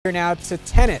Now to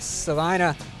tennis.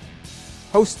 Celina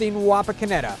hosting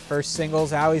Wapak. First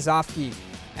singles, Ali Zofke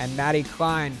and Maddie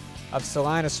Klein of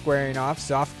Celina squaring off.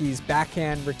 Zofke's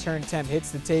backhand return attempt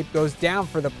hits the tape, goes down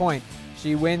for the point.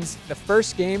 She wins the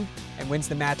first game and wins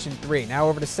the match in 3. Now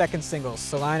over to second singles.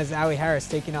 Celina's Ali Harris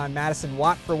taking on Madison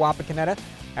Watt for Wapak.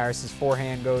 Harris's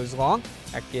forehand goes long.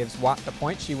 That gives Watt the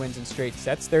point. She wins in straight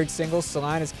sets. Third singles,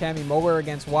 Celina's Cami Moeller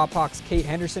against Wapak's Kate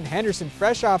Henderson. Henderson,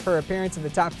 fresh off her appearance in the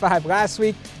top 5 last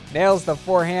week, nails the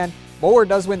forehand. Moeller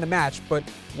does win the match, but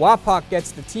Wapak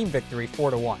gets the team victory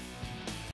 4-1.